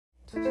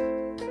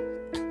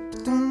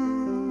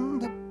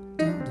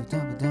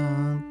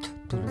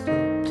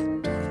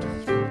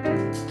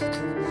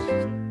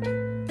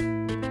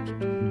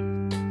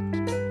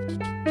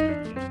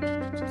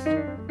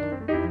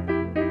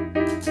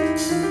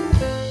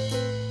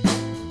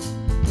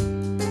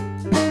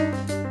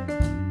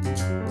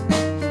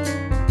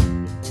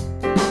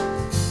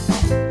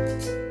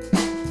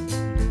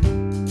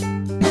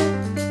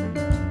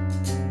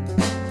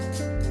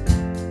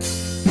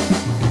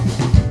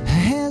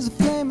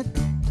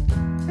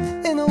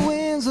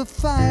of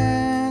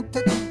fire.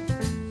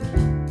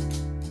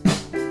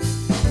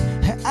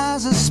 Her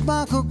eyes are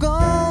sparkle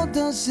gold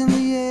dust in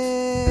the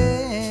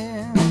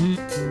air.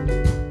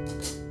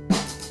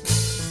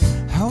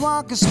 Her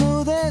walk is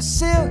smooth as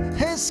silk,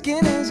 her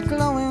skin is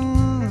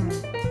glowing.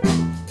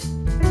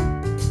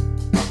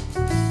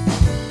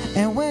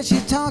 And when she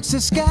talks, the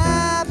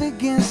sky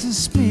begins to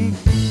speak.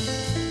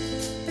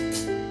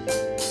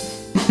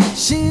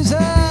 She's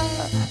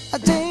a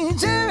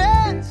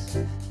dangerous,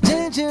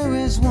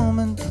 dangerous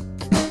woman.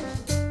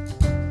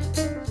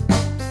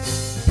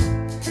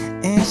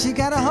 And she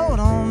got a hold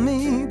on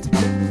me.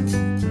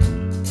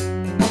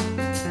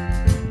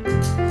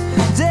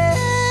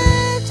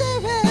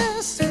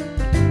 Dangerous,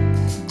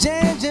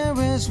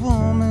 dangerous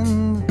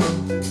woman.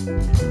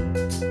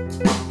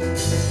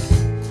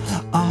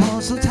 I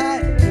hold so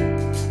tight,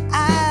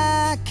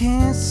 I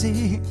can't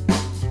see.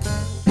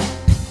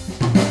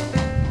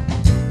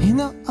 You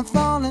know I'm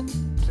falling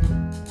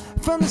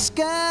from the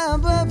sky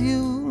above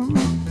you.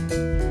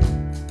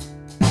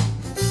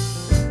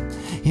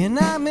 You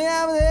knock me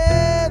out with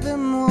every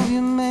move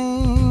you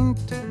made.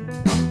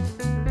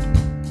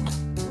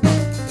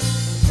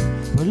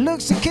 With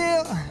looks to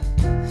kill,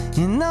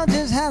 you know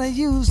just how to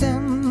use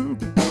them.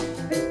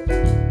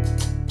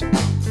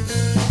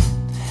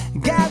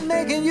 God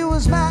making you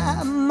is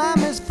my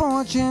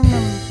misfortune.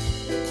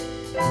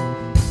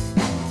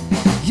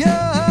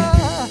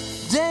 You're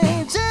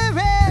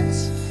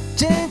dangerous,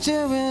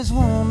 dangerous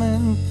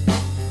woman.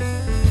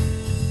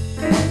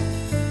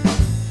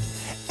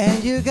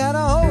 And you got a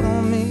hold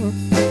on me.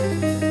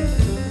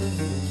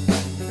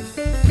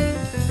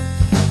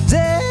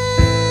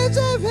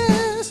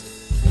 Dangerous,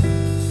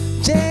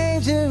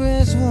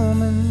 dangerous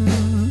woman.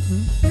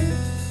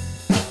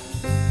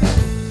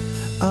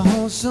 I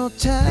hold so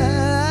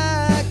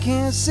tight I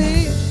can't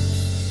see.